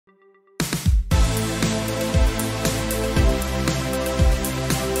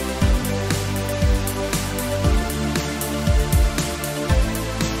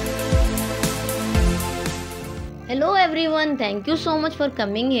everyone, thank you so much for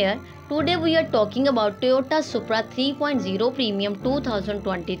coming here. Today we are talking about Toyota Supra 3.0 Premium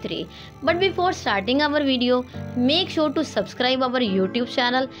 2023. But before starting our video, make sure to subscribe our YouTube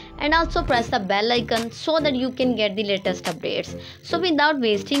channel and also press the bell icon so that you can get the latest updates. So without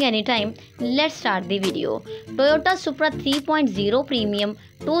wasting any time, let's start the video. Toyota Supra 3.0 Premium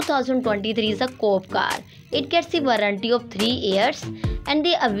 2023 is a coupe car. It gets the warranty of 3 years and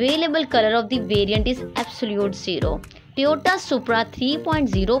the available color of the variant is absolute zero. Toyota Supra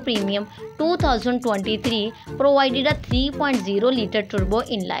 3.0 Premium 2023 provided a 3.0 liter turbo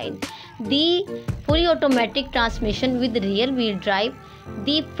inline, the fully automatic transmission with rear wheel drive.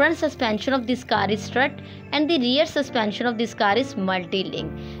 The front suspension of this car is strut and the rear suspension of this car is multi-link.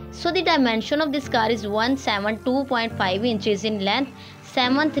 So the dimension of this car is 172.5 inches in length,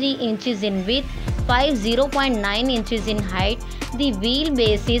 73 inches in width, 50.9 inches in height. The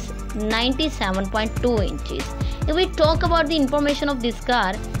wheelbase is 97.2 inches. If we talk about the information of this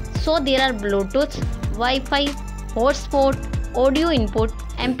car, so there are Bluetooth, Wi-Fi, hotspot, audio input,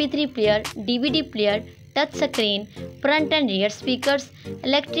 MP3 player, DVD player, touch screen, front and rear speakers,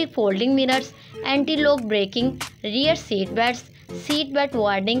 electric folding mirrors, anti-lock braking, rear seat belts, seat belt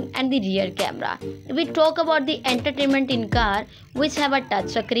warning and the rear camera. If we talk about the entertainment in car, which have a touch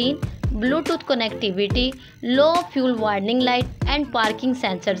screen, Bluetooth connectivity, low fuel warning light and parking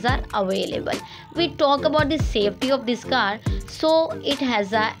sensors are available. We talk about the safety of this car, so it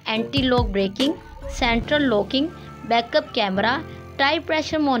has a anti-lock braking, central locking, backup camera, tire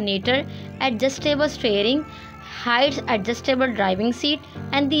pressure monitor, adjustable steering, height adjustable driving seat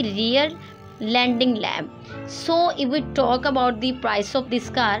and the rear landing lamp. So if we talk about the price of this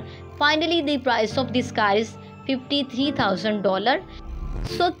car, finally the price of this car is $53,000.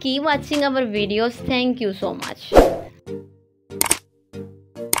 So keep watching our videos. Thank you so much.